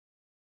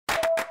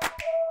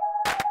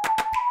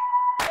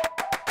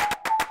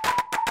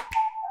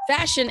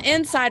Fashion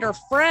Insider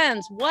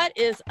friends, what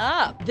is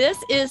up? This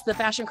is the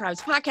Fashion Crimes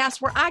podcast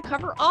where I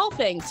cover all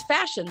things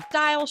fashion,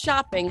 style,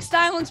 shopping,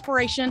 style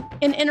inspiration,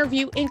 and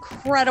interview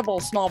incredible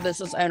small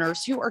business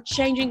owners who are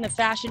changing the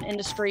fashion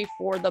industry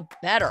for the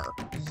better.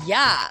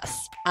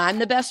 Yes, I'm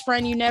the best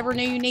friend you never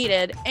knew you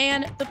needed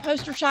and the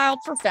poster child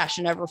for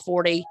fashion over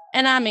 40.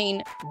 And I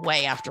mean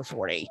way after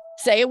 40.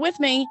 Say it with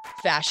me,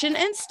 fashion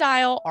and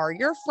style are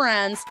your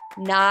friends,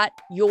 not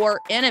your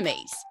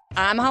enemies.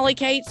 I'm Holly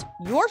Cates,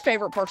 your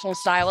favorite personal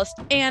stylist,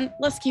 and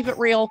let's keep it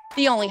real,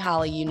 the only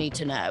Holly you need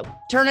to know.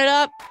 Turn it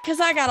up, because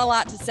I got a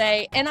lot to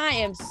say, and I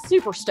am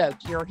super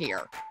stoked you're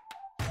here.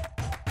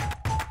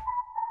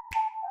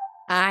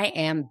 I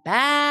am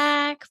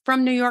back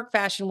from New York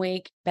Fashion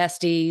Week,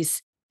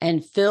 besties,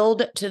 and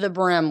filled to the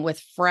brim with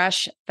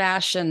fresh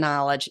fashion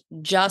knowledge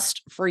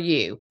just for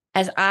you,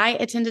 as I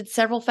attended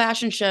several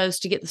fashion shows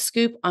to get the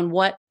scoop on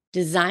what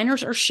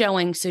designers are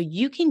showing so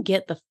you can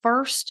get the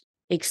first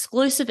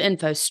exclusive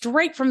info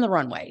straight from the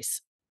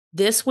runways.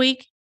 This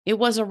week, it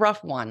was a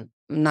rough one,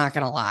 I'm not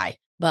going to lie.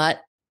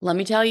 But let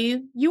me tell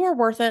you, you were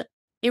worth it.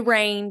 It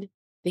rained.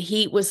 The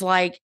heat was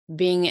like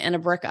being in a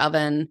brick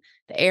oven.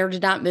 The air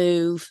did not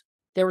move.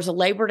 There was a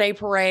Labor Day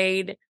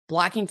parade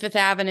blocking Fifth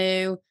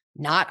Avenue,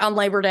 not on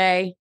Labor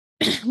Day,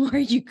 where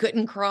you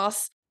couldn't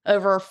cross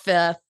over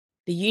Fifth.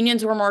 The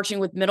unions were marching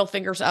with middle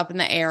fingers up in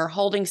the air,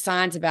 holding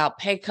signs about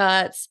pay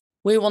cuts.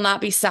 We will not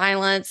be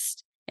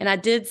silenced. And I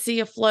did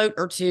see a float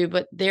or two,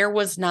 but there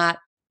was not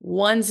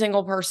one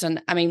single person.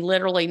 I mean,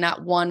 literally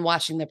not one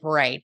watching the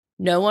parade.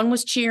 No one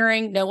was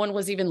cheering. No one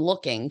was even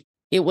looking.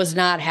 It was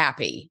not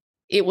happy.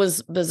 It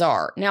was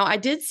bizarre. Now, I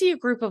did see a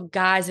group of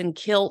guys in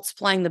kilts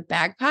playing the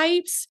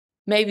bagpipes.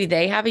 Maybe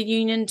they have a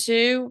union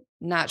too.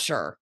 Not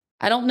sure.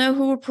 I don't know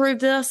who approved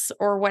this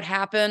or what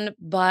happened,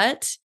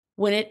 but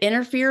when it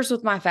interferes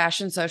with my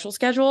fashion social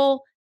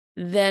schedule,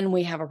 then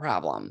we have a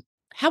problem.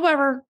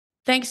 However,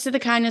 thanks to the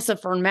kindness of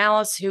Fern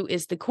Mallis, who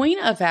is the queen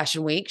of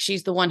Fashion Week.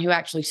 She's the one who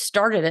actually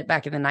started it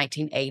back in the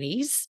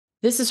 1980s.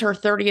 This is her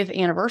 30th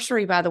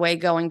anniversary, by the way,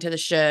 going to the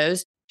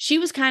shows. She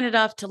was kind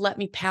enough to let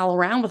me pal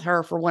around with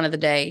her for one of the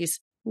days.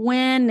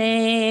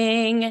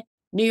 Winning!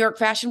 New York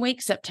Fashion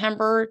Week,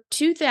 September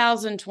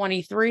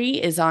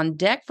 2023 is on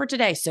deck for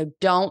today, so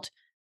don't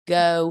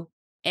go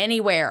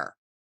anywhere.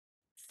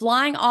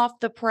 Flying off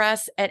the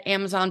press at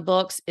Amazon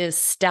Books is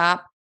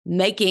Stop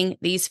Making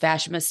These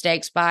Fashion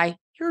Mistakes by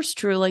yours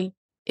truly.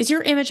 Is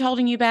your image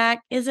holding you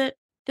back? Is it?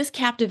 This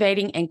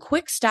captivating and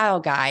quick style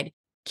guide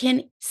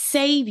can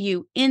save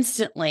you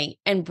instantly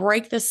and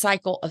break the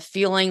cycle of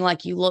feeling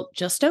like you look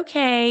just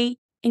okay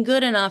and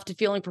good enough to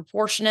feeling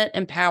proportionate,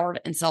 empowered,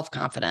 and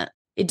self-confident.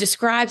 It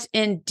describes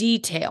in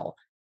detail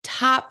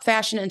top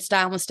fashion and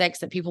style mistakes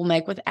that people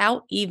make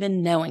without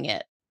even knowing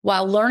it.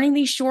 While learning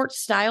these short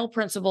style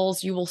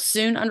principles, you will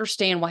soon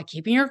understand why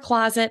keeping your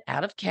closet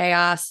out of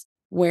chaos,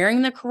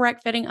 wearing the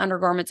correct fitting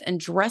undergarments, and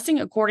dressing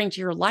according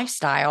to your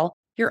lifestyle,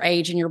 your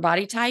age, and your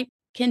body type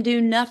can do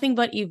nothing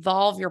but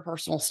evolve your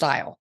personal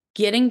style.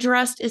 Getting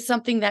dressed is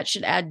something that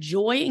should add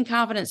joy and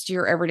confidence to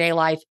your everyday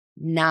life,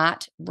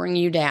 not bring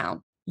you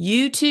down.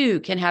 You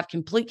too can have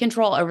complete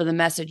control over the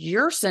message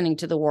you're sending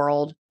to the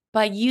world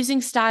by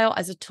using style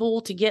as a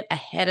tool to get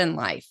ahead in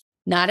life.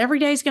 Not every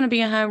day is going to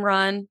be a home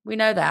run. We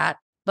know that,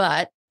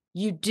 but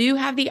you do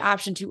have the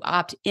option to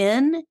opt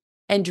in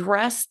and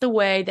dress the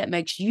way that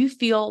makes you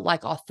feel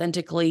like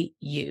authentically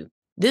you.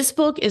 This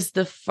book is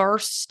the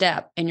first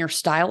step in your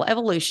style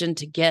evolution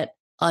to get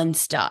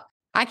unstuck.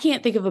 I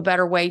can't think of a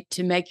better way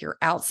to make your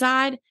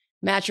outside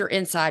match your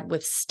inside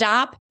with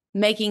Stop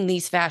Making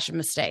These Fashion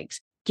Mistakes.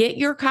 Get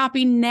your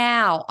copy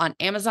now on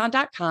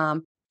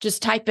Amazon.com.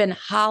 Just type in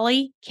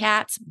Holly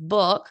Cat's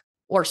book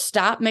or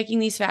Stop Making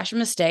These Fashion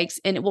Mistakes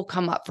and it will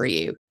come up for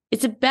you.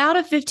 It's about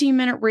a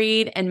 15-minute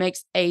read and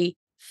makes a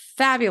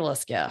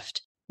fabulous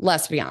gift.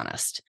 Let's be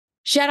honest.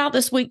 Shout out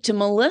this week to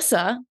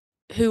Melissa,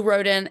 who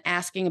wrote in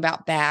asking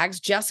about bags.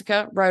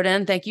 Jessica wrote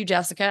in. Thank you,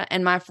 Jessica.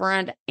 And my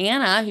friend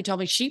Anna, who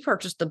told me she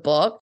purchased the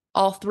book.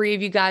 All three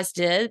of you guys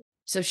did.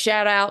 So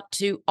shout out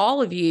to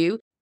all of you.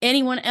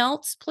 Anyone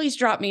else, please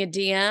drop me a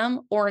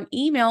DM or an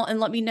email and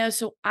let me know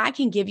so I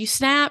can give you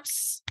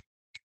snaps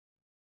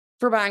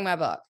for buying my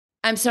book.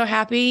 I'm so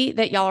happy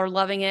that y'all are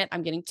loving it.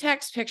 I'm getting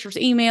texts, pictures,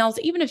 emails,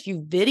 even a few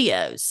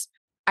videos.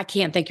 I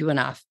can't thank you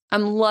enough.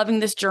 I'm loving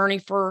this journey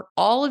for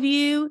all of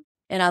you,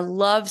 and I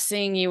love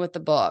seeing you with the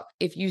book.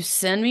 If you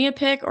send me a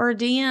pic or a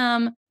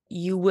DM,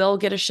 you will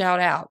get a shout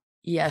out.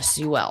 Yes,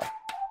 you will.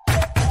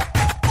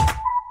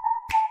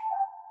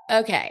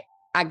 Okay,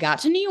 I got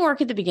to New York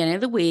at the beginning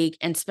of the week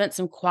and spent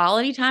some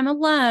quality time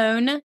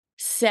alone,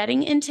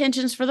 setting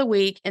intentions for the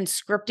week and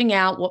scripting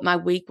out what my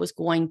week was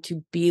going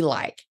to be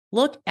like.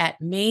 Look at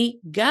me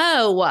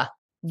go.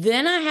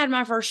 Then I had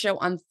my first show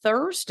on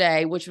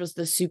Thursday, which was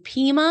the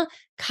Supima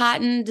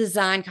Cotton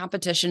Design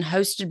Competition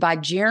hosted by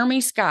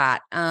Jeremy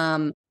Scott.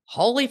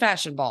 Holy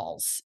fashion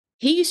balls.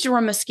 He used to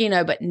run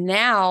Moschino, but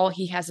now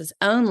he has his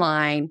own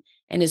line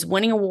and is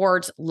winning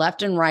awards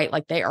left and right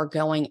like they are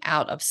going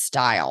out of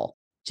style.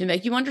 to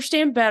make you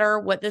understand better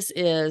what this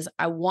is,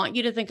 I want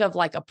you to think of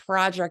like a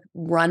project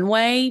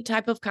runway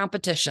type of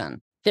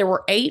competition. There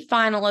were 8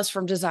 finalists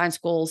from design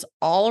schools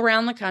all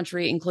around the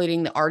country,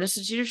 including the Art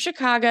Institute of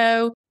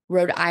Chicago,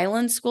 Rhode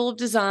Island School of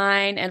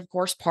Design, and of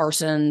course,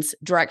 Parsons,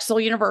 Drexel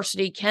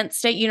University, Kent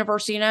State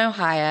University in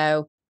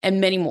Ohio,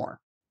 and many more.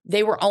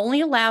 They were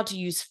only allowed to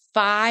use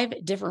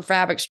 5 different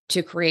fabrics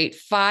to create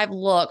 5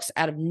 looks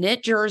out of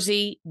knit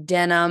jersey,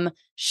 denim,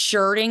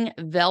 shirting,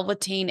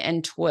 velveteen,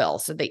 and twill.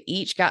 So they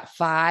each got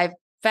 5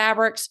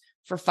 fabrics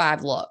for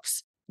 5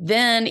 looks.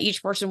 Then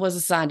each person was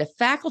assigned a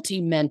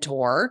faculty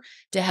mentor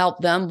to help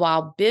them,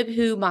 while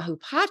Bibhu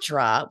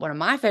Mahapatra, one of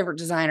my favorite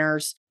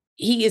designers,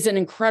 he is an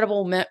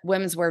incredible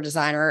women's wear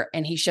designer,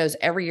 and he shows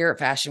every year at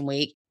Fashion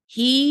Week.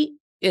 He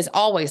is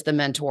always the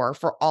mentor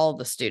for all of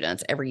the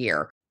students every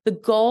year. The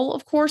goal,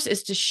 of course,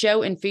 is to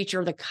show and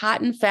feature the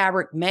cotton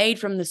fabric made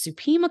from the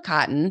Supima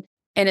cotton,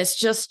 and it's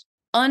just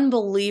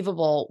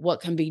unbelievable what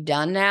can be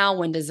done now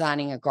when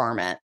designing a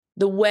garment.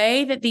 The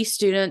way that these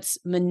students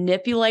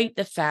manipulate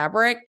the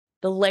fabric,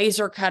 the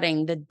laser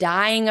cutting, the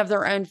dyeing of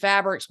their own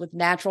fabrics with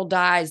natural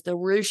dyes, the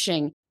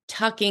ruching,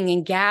 tucking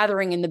and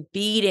gathering, and the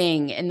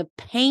beading and the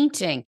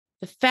painting,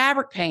 the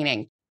fabric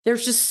painting.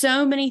 There's just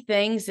so many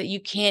things that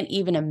you can't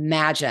even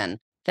imagine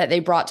that they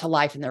brought to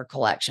life in their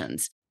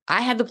collections.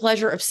 I had the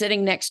pleasure of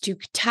sitting next to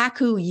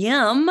Taku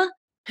Yim,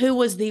 who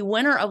was the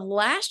winner of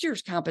last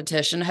year's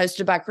competition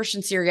hosted by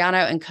Christian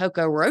Siriano and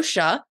Coco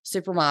Rocha,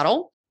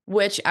 supermodel,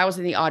 which I was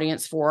in the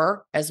audience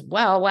for as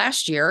well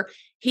last year.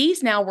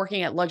 He's now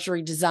working at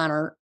luxury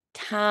designer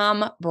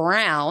Tom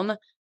Brown.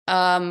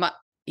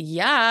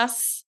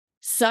 Yes,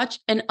 such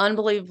an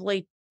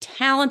unbelievably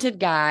talented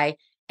guy.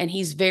 And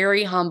he's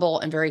very humble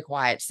and very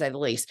quiet, to say the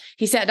least.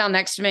 He sat down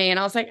next to me and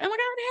I was like, oh my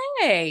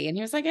God, hey. And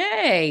he was like,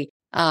 hey.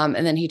 And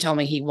then he told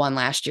me he won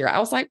last year. I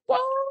was like,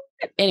 what?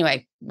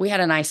 Anyway, we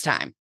had a nice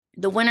time.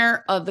 The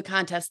winner of the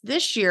contest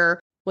this year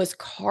was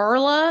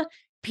Carla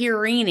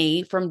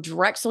Pierini from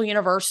Drexel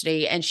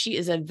University, and she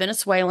is a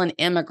Venezuelan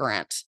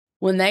immigrant.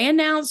 When they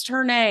announced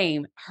her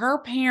name, her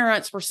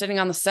parents were sitting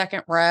on the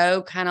second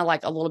row, kind of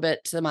like a little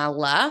bit to my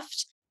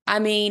left. I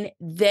mean,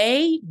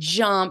 they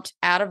jumped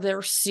out of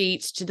their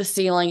seats to the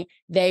ceiling.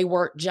 They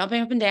were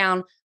jumping up and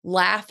down,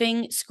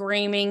 laughing,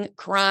 screaming,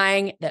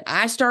 crying. Then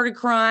I started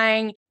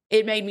crying.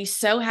 It made me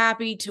so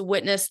happy to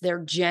witness their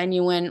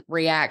genuine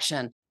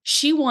reaction.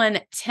 She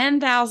won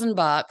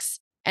 $10,000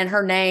 and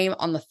her name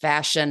on the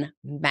fashion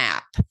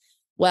map.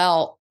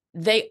 Well,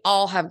 they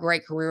all have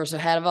great careers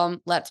ahead of them,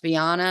 let's be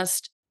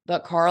honest.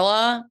 But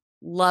Carla,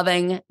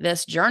 loving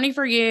this journey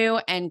for you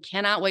and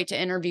cannot wait to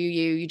interview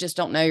you. You just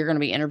don't know you're going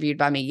to be interviewed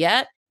by me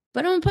yet,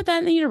 but I'm going to put that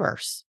in the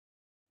universe.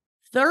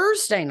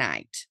 Thursday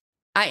night,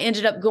 I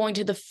ended up going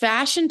to the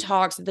fashion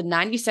talks at the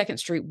 92nd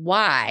Street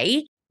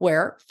Y,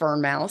 where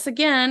Fern Mallis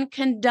again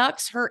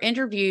conducts her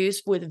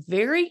interviews with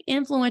very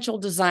influential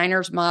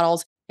designers,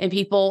 models, and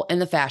people in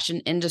the fashion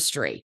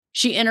industry.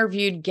 She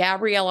interviewed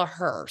Gabriella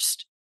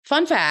Hearst.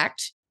 Fun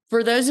fact,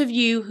 for those of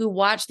you who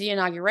watched the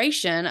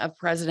inauguration of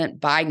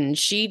President Biden,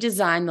 she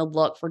designed the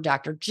look for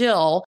Dr.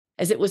 Jill,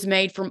 as it was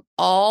made from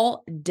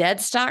all dead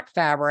stock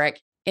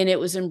fabric, and it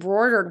was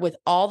embroidered with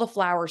all the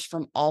flowers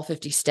from all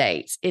 50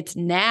 states. It's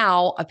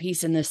now a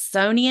piece in the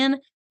Smithsonian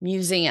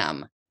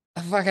Museum.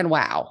 Fucking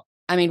wow.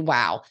 I mean,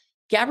 wow.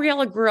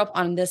 Gabriella grew up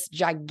on this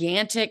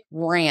gigantic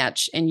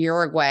ranch in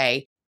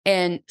Uruguay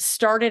and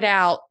started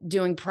out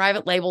doing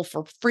private label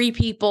for Free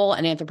People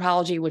and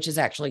Anthropologie, which is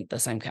actually the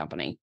same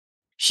company.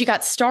 She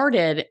got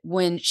started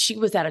when she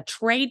was at a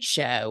trade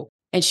show,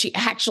 and she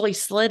actually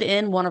slid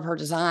in one of her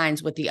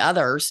designs with the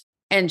others,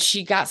 and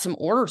she got some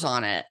orders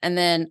on it. And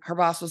then her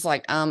boss was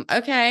like,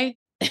 okay.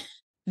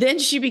 Then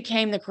she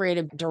became the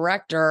creative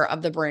director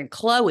of the brand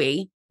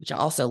Chloe, which I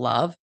also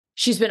love.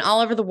 She's been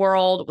all over the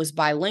world, was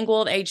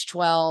bilingual at age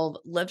 12,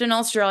 lived in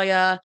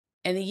Australia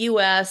and the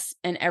US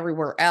and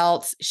everywhere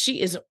else.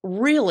 She is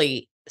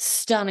really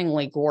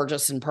stunningly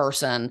gorgeous in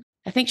person.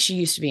 I think she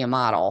used to be a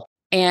model,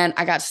 and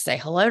I got to say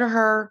hello to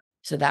her.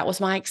 So that was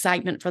my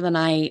excitement for the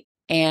night.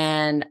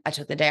 And I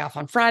took the day off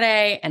on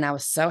Friday, and I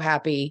was so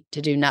happy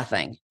to do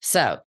nothing.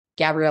 So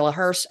Gabriella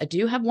Hearst, I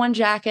do have one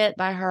jacket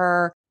by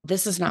her.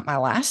 This is not my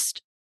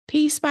last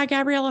piece by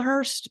Gabriella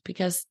Hearst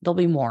because there'll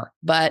be more,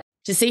 but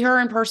to see her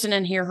in person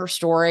and hear her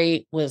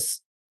story was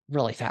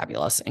really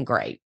fabulous and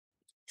great.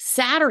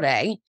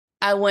 Saturday,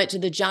 I went to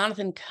the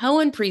Jonathan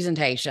Cohen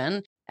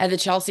presentation at the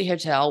Chelsea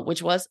Hotel,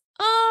 which was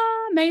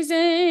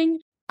amazing.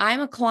 I'm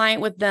a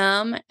client with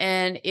them,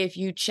 and if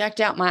you checked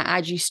out my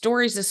IG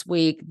stories this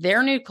week,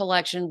 their new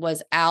collection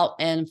was out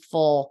in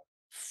full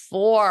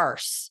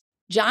force.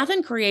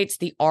 Jonathan creates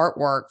the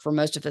artwork for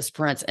most of his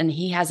prints, and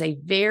he has a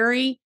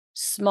very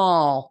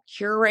small,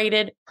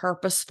 curated,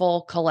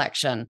 purposeful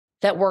collection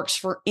that works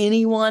for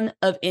anyone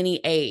of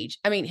any age.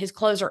 I mean, his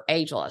clothes are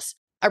ageless.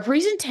 A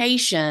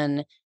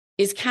presentation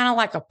is kind of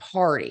like a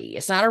party.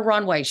 It's not a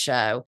runway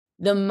show.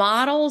 The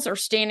models are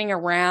standing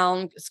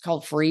around. It's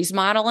called freeze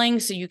modeling.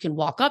 So you can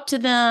walk up to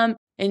them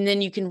and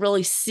then you can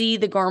really see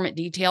the garment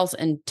details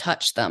and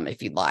touch them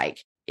if you'd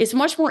like. It's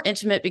much more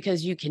intimate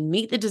because you can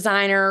meet the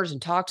designers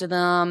and talk to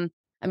them.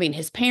 I mean,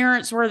 his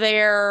parents were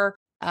there.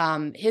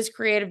 His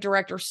creative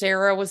director,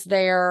 Sarah, was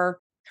there.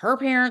 Her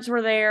parents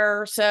were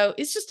there. So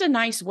it's just a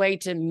nice way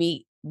to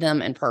meet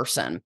them in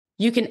person.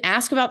 You can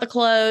ask about the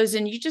clothes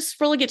and you just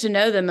really get to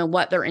know them and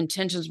what their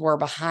intentions were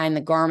behind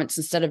the garments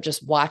instead of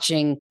just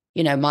watching,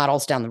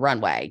 models down the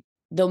runway.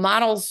 The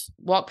models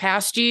walk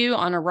past you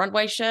on a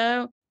runway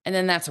show and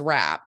then that's a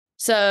wrap.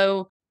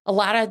 So a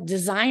lot of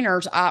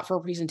designers opt for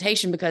a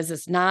presentation because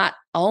it's not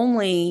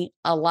only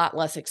a lot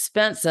less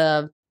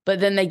expensive, but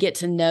then they get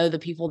to know the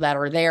people that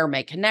are there,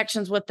 make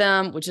connections with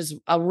them, which is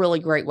a really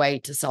great way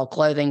to sell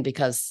clothing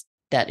because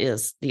that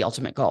is the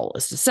ultimate goal,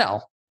 is to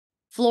sell.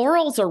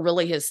 Florals are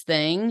really his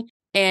thing,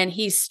 and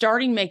he's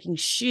starting making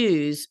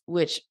shoes,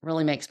 which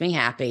really makes me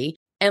happy.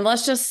 And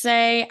let's just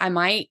say I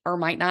might or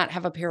might not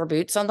have a pair of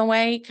boots on the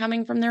way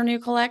coming from their new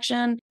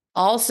collection.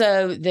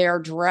 Also, their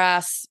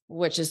dress,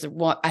 which is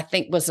what I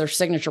think was their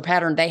signature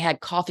pattern, they had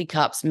coffee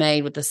cups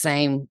made with the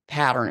same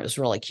pattern. It was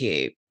really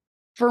cute.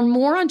 For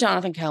more on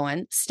Jonathan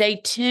Cohen, stay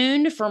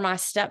tuned for my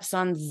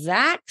stepson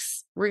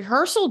Zach's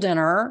rehearsal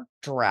dinner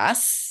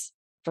dress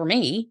for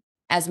me,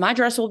 as my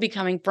dress will be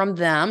coming from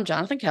them,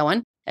 Jonathan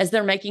Cohen, as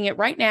they're making it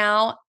right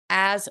now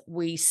as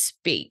we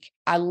speak.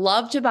 I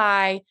love to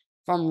buy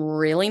from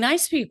really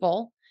nice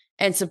people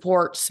and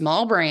support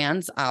small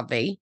brands,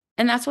 obvi,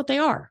 and that's what they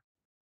are.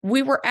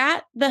 We were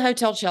at the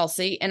Hotel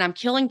Chelsea, and I'm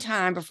killing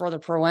time before the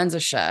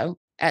Proenza show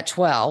at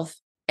 12.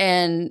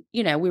 And,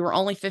 we were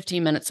only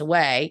 15 minutes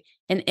away,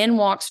 and in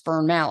walks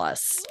Fern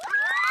Mallis.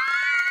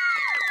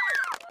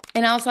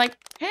 And I was like,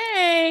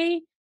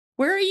 hey,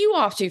 where are you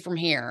off to from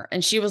here?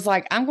 And she was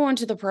like, I'm going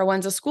to the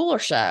Proenza Schooler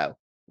show.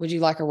 Would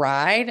you like a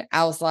ride?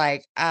 I was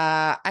like,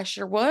 I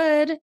sure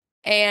would.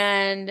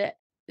 And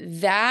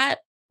that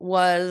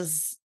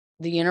was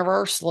the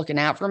universe looking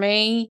out for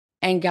me.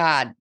 And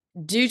God,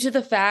 due to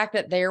the fact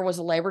that there was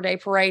a Labor Day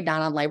parade,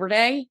 not on Labor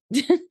Day,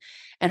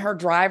 and her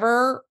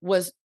driver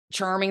was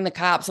charming the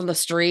cops on the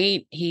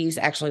street. He's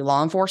actually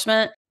law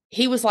enforcement.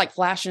 He was like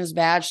flashing his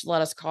badge to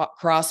let us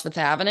cross Fifth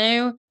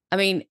Avenue. I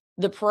mean,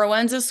 the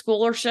Proenza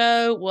Schooler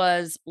show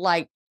was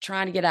like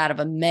trying to get out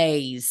of a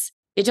maze.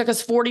 It took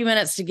us 40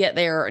 minutes to get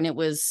there and it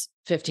was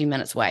 15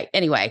 minutes away.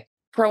 Anyway,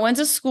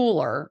 Proenza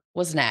Schooler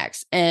was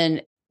next.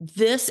 And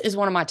this is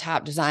one of my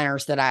top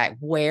designers that I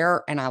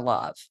wear and I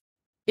love.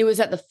 It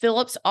was at the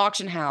Phillips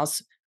Auction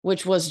House,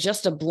 which was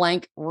just a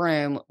blank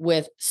room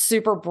with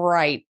super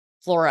bright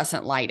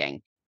fluorescent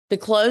lighting. The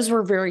clothes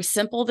were very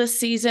simple this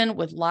season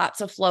with lots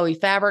of flowy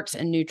fabrics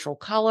and neutral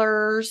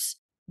colors.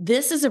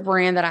 This is a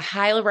brand that I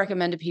highly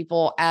recommend to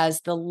people as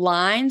the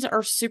lines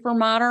are super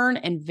modern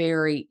and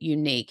very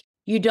unique.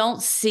 You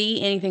don't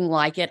see anything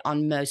like it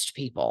on most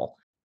people.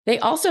 They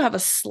also have a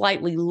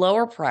slightly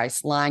lower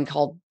price line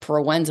called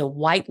Proenza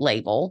White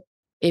Label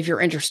if you're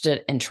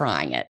interested in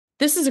trying it.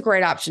 This is a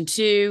great option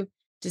too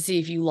to see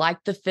if you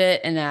like the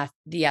fit and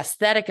the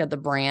aesthetic of the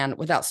brand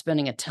without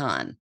spending a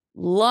ton.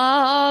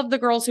 Love the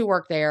girls who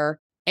work there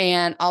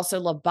and also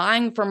love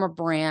buying from a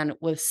brand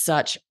with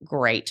such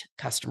great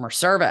customer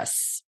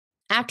service.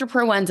 After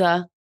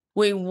Proenza,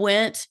 we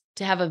went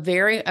to have a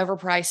very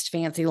overpriced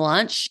fancy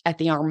lunch at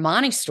the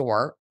Armani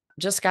store.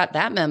 Just got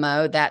that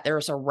memo that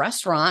there's a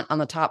restaurant on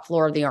the top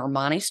floor of the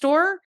Armani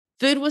store.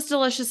 Food was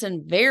delicious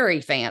and very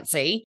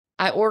fancy.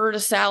 I ordered a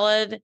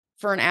salad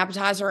for an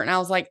appetizer and I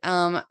was like,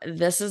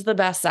 this is the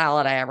best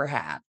salad I ever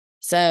had.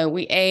 So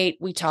we ate,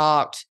 we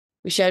talked,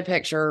 we showed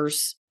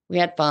pictures, we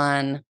had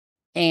fun,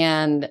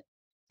 and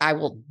I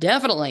will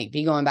definitely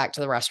be going back to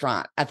the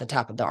restaurant at the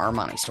top of the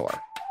Armani store.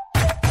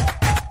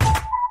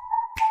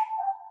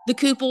 The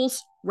Kooples,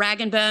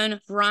 Rag & Bone,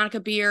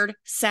 Veronica Beard,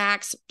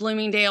 Saks,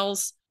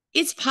 Bloomingdale's.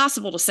 It's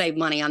possible to save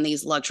money on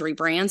these luxury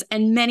brands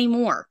and many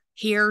more.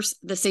 Here's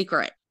the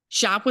secret.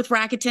 Shop with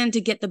Rakuten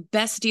to get the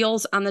best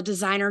deals on the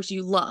designers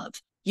you love.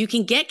 You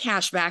can get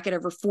cash back at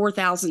over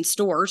 4,000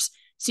 stores,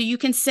 so you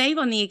can save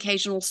on the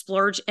occasional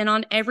splurge and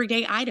on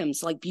everyday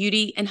items like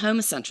beauty and home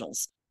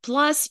essentials.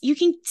 Plus, you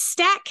can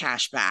stack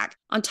cash back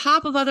on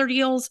top of other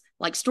deals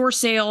like store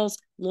sales,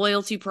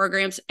 loyalty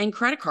programs, and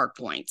credit card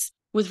points.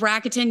 With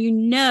Rakuten, you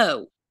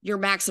know you're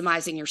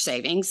maximizing your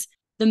savings.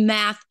 The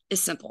math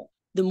is simple.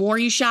 The more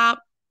you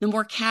shop, the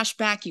more cash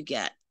back you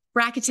get.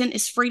 Rakuten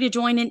is free to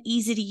join and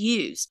easy to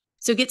use.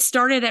 So get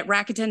started at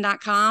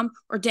Rakuten.com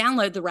or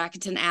download the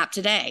Rakuten app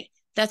today.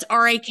 That's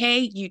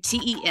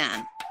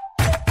Rakuten.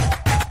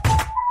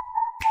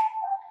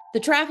 The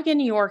traffic in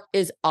New York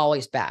is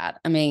always bad.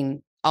 I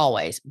mean,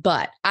 always.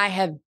 But I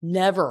have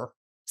never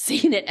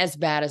seen it as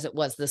bad as it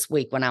was this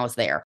week when I was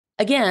there.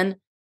 Again,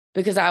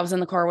 because I was in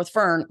the car with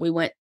Fern, we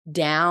went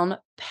down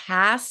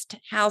past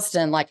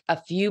Houston, like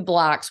a few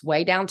blocks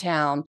way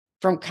downtown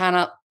from kind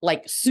of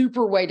like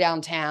super way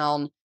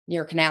downtown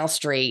near Canal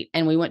Street.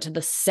 And we went to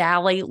the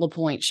Sally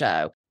LaPointe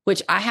show,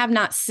 which I have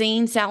not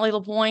seen Sally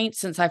LaPointe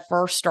since I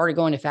first started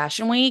going to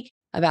Fashion Week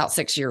about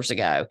 6 years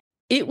ago.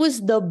 It was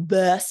the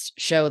best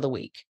show of the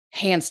week,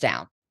 hands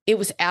down. It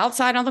was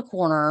outside on the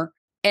corner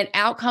and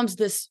out comes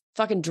this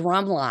fucking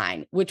drum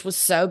line, which was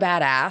so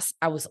badass.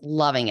 I was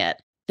loving it.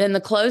 Then the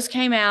clothes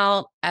came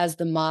out as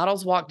the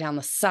models walked down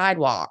the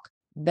sidewalk.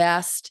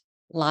 Best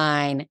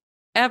line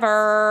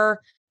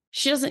ever.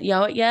 She doesn't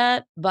know it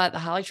yet, but the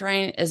Holly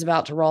train is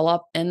about to roll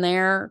up in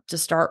there to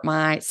start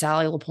my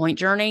Sally LaPointe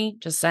journey.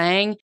 Just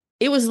saying.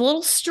 It was a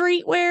little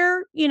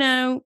streetwear,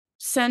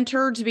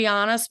 centered, to be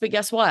honest. But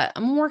guess what?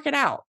 I'm going to work it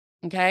out.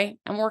 Okay.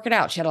 I'm working it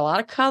out. She had a lot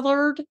of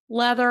colored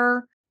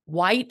leather,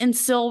 white and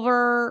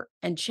silver,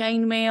 and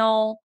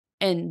chainmail,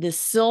 and the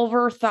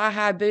silver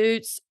thigh-high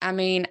boots. I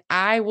mean,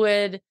 I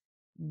would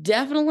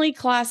definitely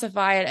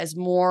classify it as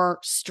more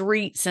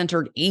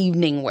street-centered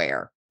evening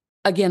wear.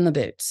 Again, the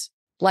boots.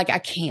 Like, I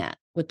can't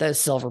with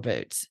those silver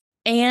boots.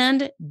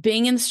 And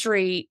being in the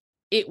street,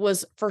 it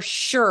was for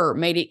sure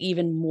made it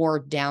even more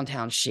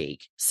downtown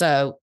chic.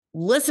 So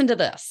listen to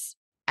this.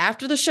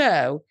 After the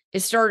show,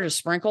 it started to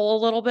sprinkle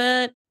a little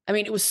bit. I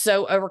mean, it was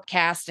so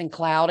overcast and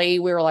cloudy.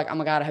 We were like, oh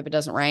my God, I hope it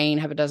doesn't rain.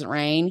 Hope it doesn't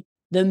rain.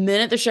 The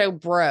minute the show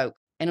broke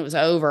and it was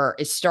over,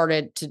 it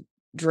started to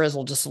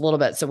drizzle just a little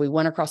bit. So we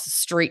went across the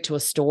street to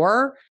a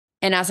store.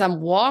 And as I'm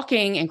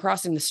walking and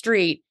crossing the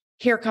street,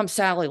 here comes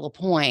Sally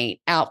LaPointe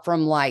out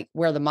from like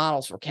where the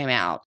models came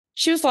out.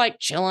 She was like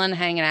chilling,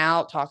 hanging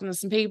out, talking to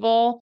some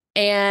people.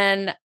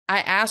 And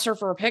I asked her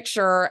for a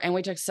picture and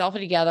we took a selfie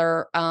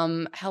together.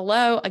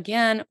 Hello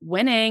again,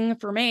 winning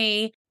for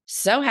me.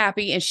 So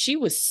happy. And she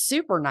was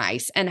super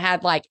nice and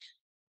had like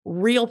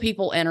real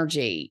people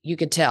energy. You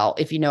could tell,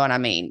 if you know what I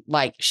mean.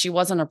 Like, she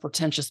wasn't a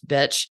pretentious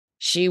bitch.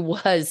 She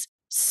was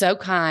so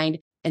kind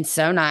and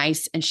so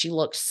nice. And she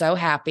looked so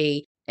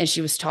happy. And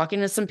she was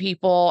talking to some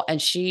people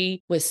and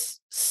she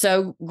was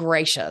so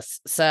gracious.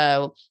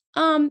 So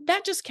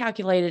that just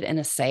calculated in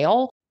a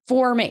sale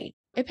for me.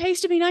 It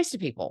pays to be nice to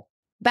people.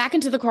 Back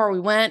into the car we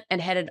went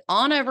and headed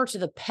on over to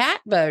the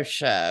Pat Bow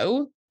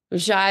show,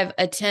 which I've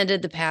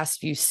attended the past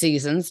few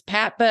seasons.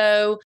 Pat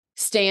Bow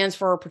stands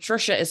for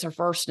Patricia is her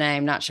first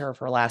name. Not sure of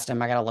her last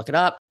name. I got to look it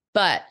up.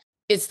 But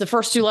it's the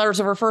first two letters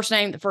of her first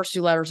name, the first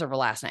two letters of her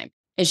last name.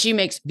 And she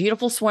makes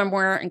beautiful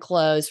swimwear and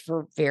clothes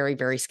for very,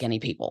 very skinny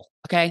people.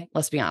 Okay,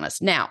 let's be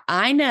honest. Now,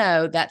 I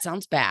know that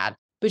sounds bad,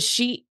 but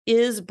she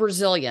is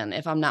Brazilian,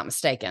 if I'm not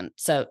mistaken.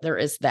 So there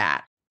is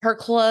that. Her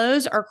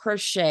clothes are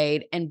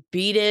crocheted and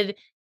beaded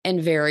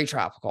and very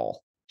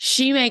tropical.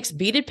 She makes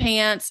beaded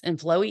pants and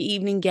flowy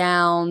evening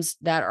gowns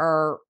that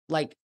are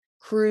like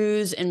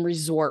cruise and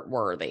resort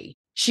worthy.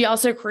 She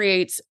also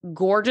creates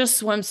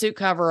gorgeous swimsuit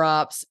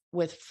cover-ups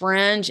with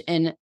fringe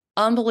in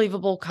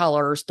unbelievable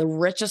colors, the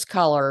richest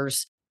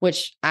colors,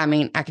 which, I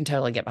mean, I can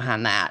totally get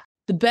behind that.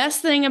 The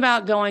best thing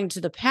about going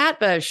to the Pat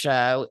Bow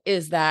show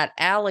is that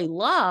Allie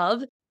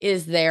Love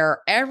is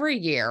there every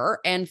year.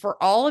 And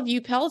for all of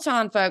you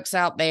Peloton folks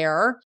out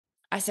there,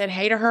 I said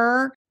hey to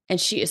her, and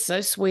she is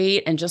so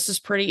sweet and just as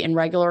pretty in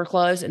regular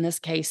clothes, in this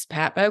case,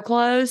 Pat Bow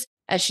clothes,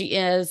 as she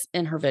is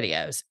in her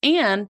videos.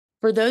 And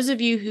for those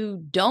of you who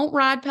don't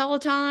ride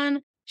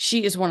Peloton,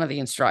 she is one of the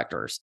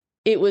instructors.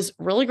 It was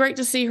really great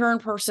to see her in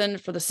person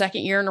for the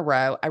second year in a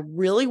row. I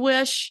really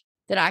wish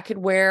that I could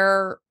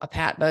wear a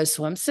Pat Bow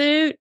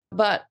swimsuit,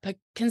 but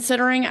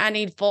considering I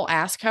need full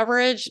ass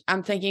coverage,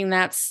 I'm thinking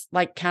that's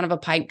like kind of a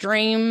pipe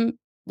dream,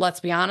 let's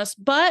be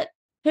honest, but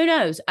who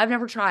knows? I've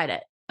never tried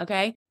it.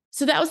 Okay.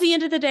 So that was the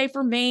end of the day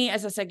for me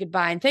as I said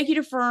goodbye. And thank you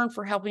to Fern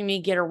for helping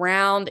me get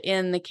around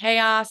in the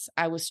chaos.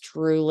 I was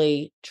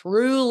truly,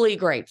 truly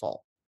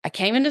grateful. I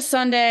came into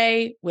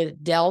Sunday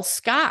with Del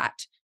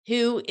Scott,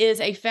 who is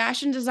a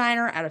fashion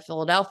designer out of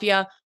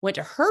Philadelphia, went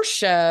to her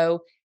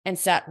show and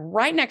sat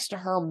right next to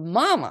her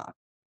mama.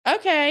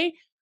 Okay.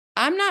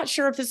 I'm not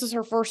sure if this is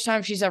her first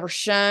time she's ever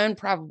shown,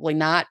 probably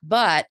not,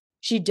 but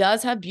she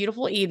does have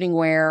beautiful evening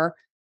wear,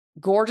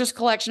 gorgeous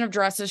collection of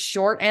dresses,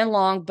 short and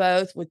long,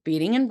 both with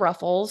beading and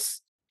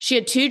ruffles. She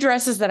had two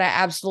dresses that I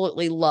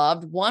absolutely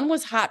loved. One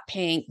was hot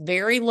pink,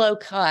 very low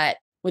cut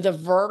with a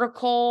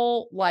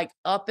vertical, like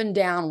up and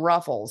down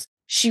ruffles.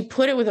 She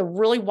put it with a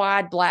really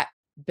wide black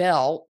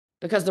belt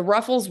because the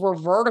ruffles were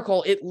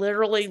vertical. It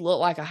literally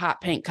looked like a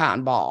hot pink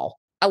cotton ball.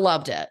 I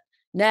loved it.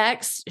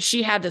 Next,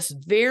 she had this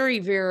very,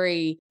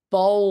 very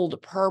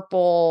bold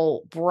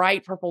purple,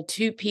 bright purple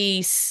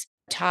two-piece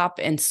top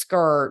and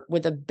skirt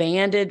with a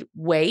banded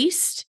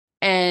waist.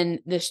 And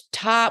this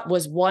top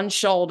was one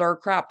shoulder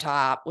crop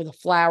top with a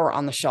flower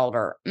on the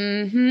shoulder.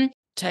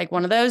 Take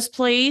one of those,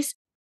 please.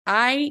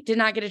 I did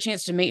not get a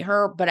chance to meet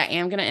her, but I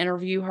am going to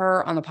interview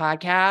her on the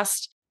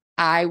podcast.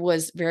 I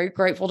was very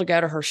grateful to go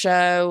to her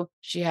show.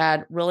 She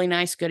had really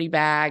nice goodie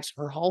bags.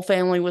 Her whole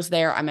family was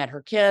there. I met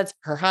her kids,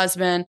 her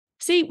husband.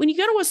 See, when you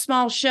go to a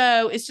small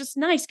show, it's just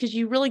nice because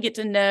you really get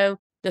to know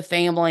the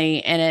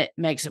family and it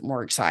makes it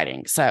more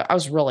exciting. So I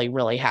was really,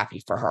 really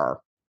happy for her.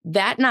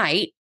 That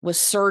night was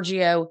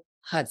Sergio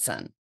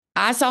Hudson.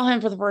 I saw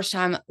him for the first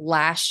time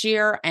last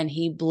year and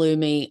he blew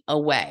me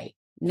away.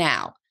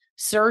 Now,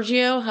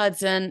 Sergio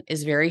Hudson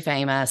is very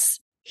famous.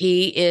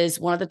 He is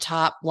one of the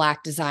top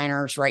Black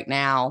designers right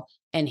now,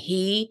 and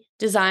he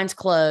designs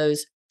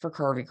clothes for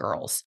curvy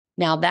girls.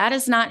 Now, that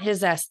is not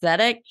his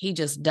aesthetic. He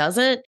just does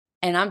it.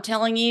 And I'm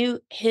telling you,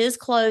 his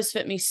clothes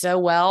fit me so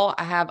well.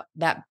 I have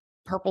that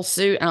purple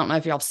suit. I don't know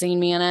if y'all have seen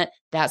me in it.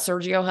 That's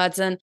Sergio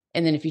Hudson.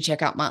 And then if you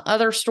check out my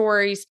other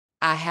stories,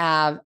 I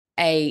have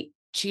a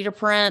cheetah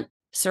print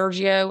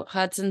Sergio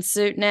Hudson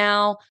suit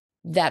now.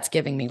 That's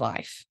giving me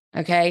life.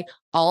 Okay.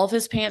 All of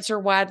his pants are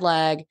wide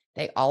leg.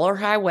 They all are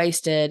high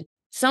waisted.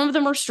 Some of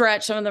them are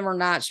stretched. Some of them are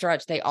not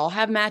stretched. They all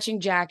have matching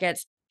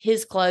jackets.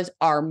 His clothes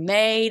are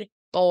made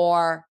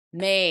for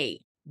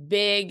me.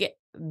 Big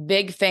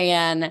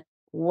fan.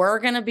 We're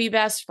going to be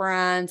best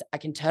friends. I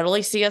can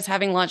totally see us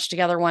having lunch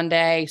together one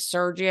day.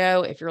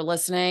 Sergio, if you're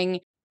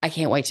listening, I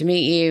can't wait to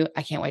meet you.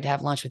 I can't wait to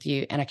have lunch with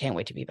you. And I can't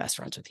wait to be best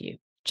friends with you.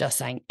 Just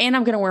saying. And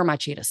I'm going to wear my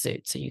cheetah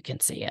suit so you can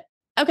see it.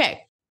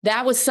 Okay.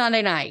 That was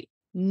Sunday night.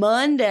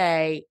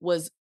 Monday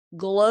was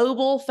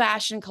Global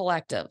Fashion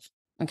Collective.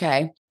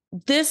 Okay.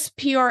 This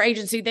PR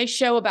agency, they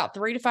show about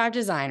 3 to 5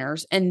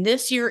 designers. And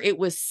this year it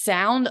was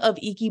Sound of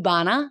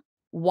Ikebana,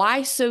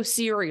 Why So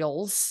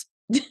Cereals,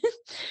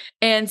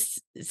 and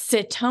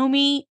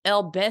Satomi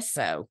El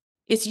Beso.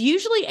 It's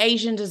usually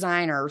Asian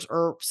designers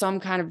or some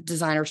kind of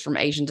designers from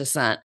Asian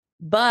descent,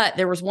 but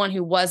there was one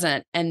who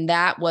wasn't, and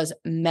that was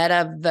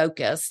Meta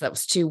Vocus. That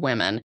was 2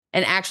 women,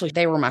 and actually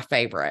they were my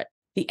favorite.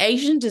 The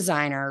Asian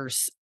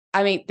designers,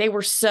 I mean, they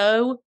were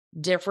so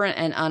different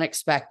and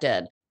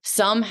unexpected.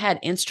 Some had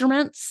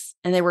instruments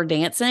and they were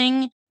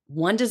dancing.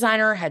 One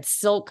designer had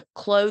silk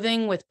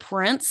clothing with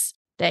prints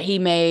that he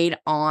made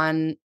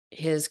on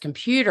his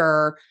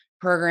computer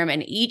program,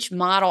 and each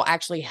model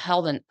actually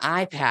held an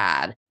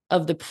iPad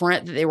of the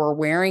print that they were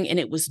wearing, and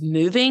it was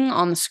moving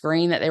on the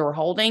screen that they were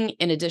holding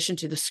in addition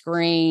to the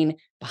screen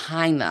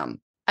behind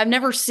them. I've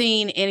never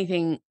seen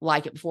anything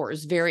like it before. It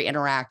was very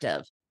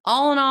interactive.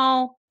 All in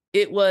all,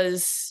 it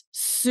was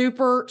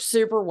super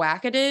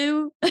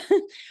wackadoo,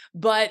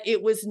 but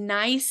it was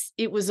nice.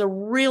 It was a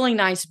really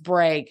nice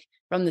break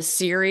from the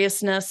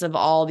seriousness of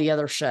all the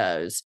other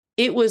shows.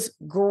 It was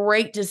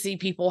great to see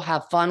people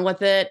have fun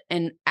with it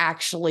and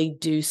actually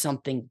do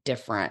something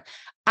different.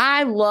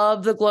 I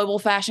love the Global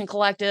Fashion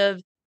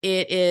Collective.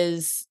 It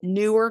is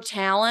newer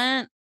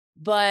talent,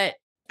 but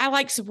I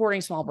like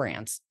supporting small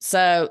brands.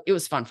 So it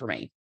was fun for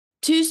me.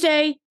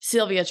 Tuesday,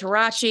 Sylvia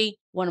Tarachi,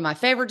 one of my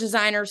favorite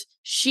designers.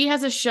 She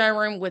has a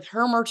showroom with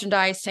her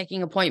merchandise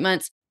taking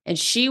appointments, and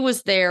she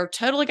was there.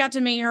 Totally got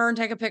to meet her and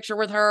take a picture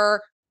with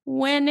her.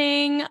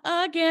 Winning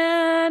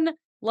again.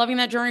 Loving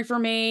that journey for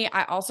me.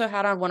 I also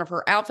had on one of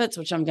her outfits,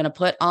 which I'm going to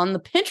put on the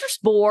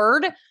Pinterest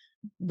board,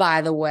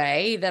 by the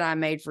way, that I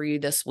made for you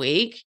this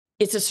week.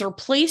 It's a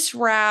surplice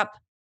wrap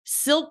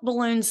silk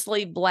balloon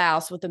sleeve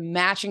blouse with a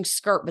matching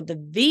skirt, but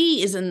the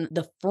V is in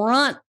the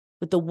front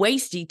with the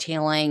waist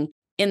detailing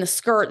in the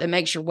skirt that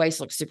makes your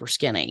waist look super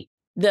skinny.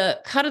 The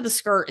cut of the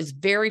skirt is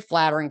very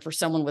flattering for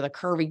someone with a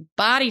curvy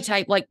body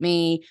type like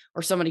me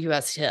or somebody who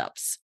has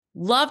hips.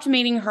 Loved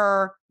meeting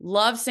her.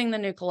 Loved seeing the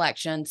new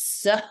collection.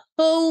 So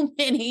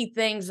many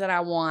things that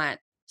I want.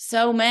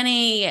 So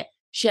many.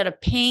 She had a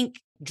pink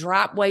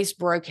drop waist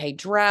brocade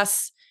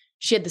dress.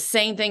 She had the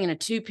same thing in a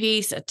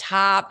 2-piece, a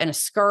top and a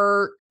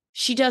skirt.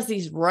 She does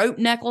these rope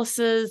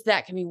necklaces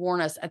that can be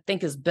worn as, I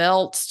think, as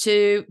belts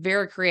too.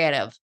 Very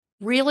creative.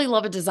 Really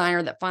love a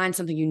designer that finds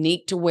something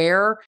unique to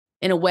wear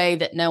in a way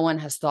that no one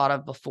has thought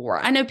of before.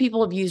 I know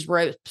people have used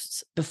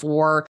ropes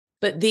before,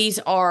 but these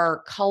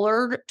are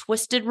colored,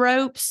 twisted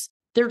ropes.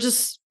 They're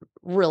just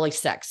really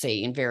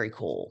sexy and very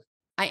cool.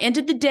 I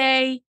ended the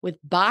day with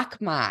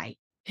Bak Mai,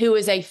 who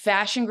is a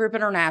Fashion Group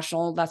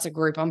International. That's a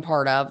group I'm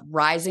part of,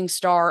 Rising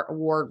Star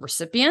Award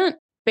recipient.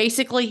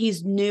 Basically,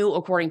 he's new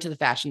according to the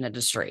fashion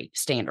industry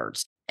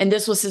standards. And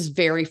this was his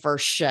very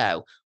first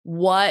show.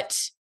 What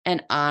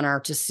an honor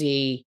to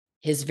see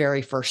his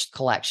very first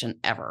collection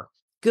ever.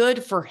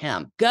 Good for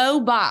him. Go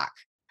Bak.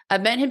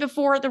 I've met him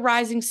before at the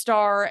Rising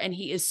Star, and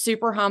he is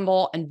super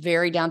humble and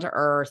very down to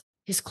earth.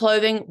 His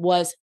clothing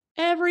was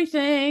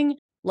everything.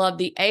 Love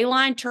the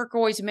A-line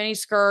turquoise mini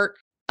skirt.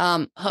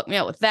 Hooked me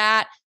up with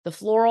that. The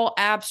floral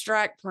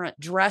abstract print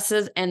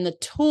dresses and the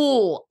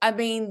tulle. I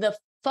mean, the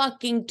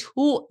fucking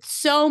tulle.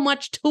 So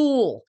much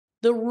tulle.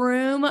 The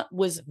room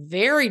was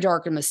very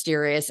dark and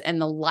mysterious,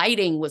 and the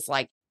lighting was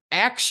like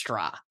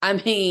extra. I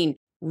mean,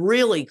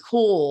 really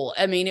cool.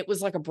 I mean, it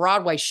was like a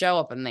Broadway show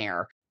up in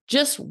there.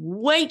 Just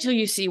wait till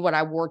you see what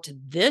I wore to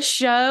this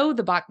show,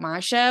 the Bak Mai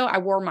show. I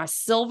wore my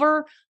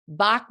silver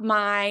Bak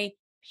Mai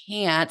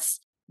pants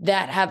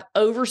that have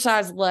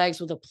oversized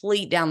legs with a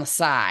pleat down the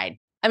side.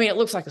 I mean, it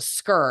looks like a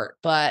skirt,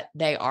 but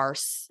they are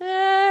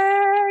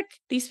sick.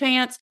 These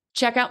pants.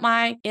 Check out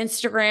my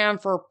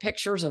Instagram for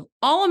pictures of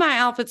all of my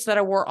outfits that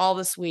I wore all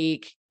this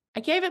week.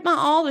 I gave it my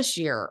all this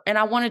year, and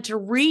I wanted to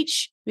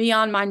reach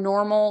beyond my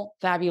normal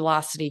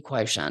fabulosity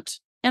quotient.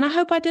 And I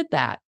hope I did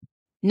that.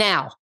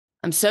 Now,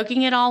 I'm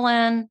soaking it all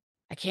in.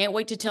 I can't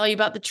wait to tell you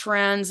about the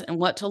trends and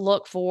what to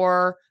look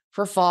for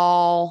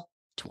fall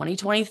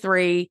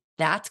 2023.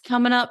 That's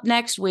coming up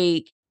next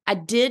week. I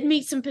did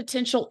meet some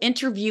potential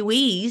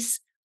interviewees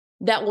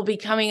that will be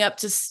coming up,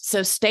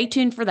 so stay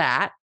tuned for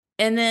that.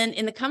 And then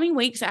in the coming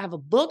weeks, I have a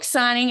book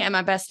signing at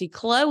my bestie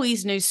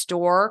Chloe's new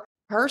store.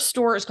 Her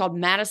store is called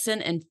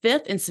Madison and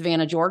Fifth in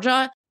Savannah,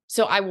 Georgia.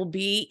 So I will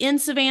be in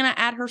Savannah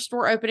at her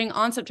store opening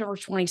on September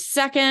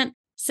 22nd,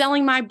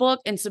 selling my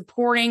book and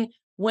supporting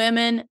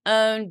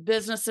women-owned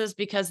businesses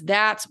because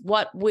that's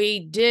what we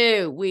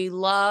do. We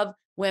love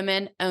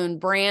women-owned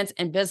brands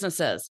and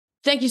businesses.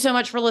 Thank you so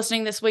much for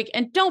listening this week.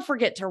 And don't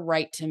forget to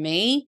write to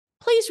me.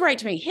 Please write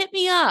to me. Hit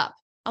me up.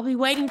 I'll be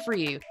waiting for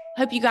you.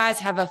 Hope you guys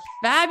have a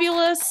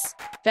fabulous,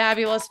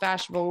 fabulous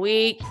fashionable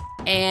week.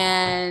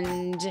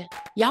 And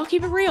y'all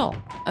keep it real,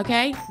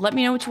 okay? Let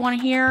me know what you want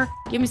to hear.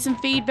 Give me some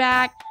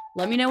feedback.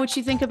 Let me know what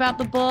you think about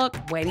the book.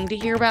 Waiting to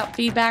hear about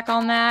feedback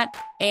on that.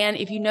 And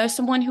if you know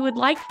someone who would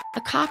like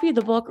a copy of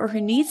the book or who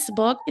needs the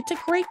book, it's a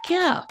great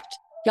gift.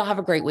 Y'all have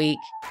a great week.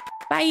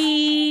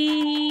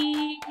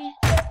 Bye.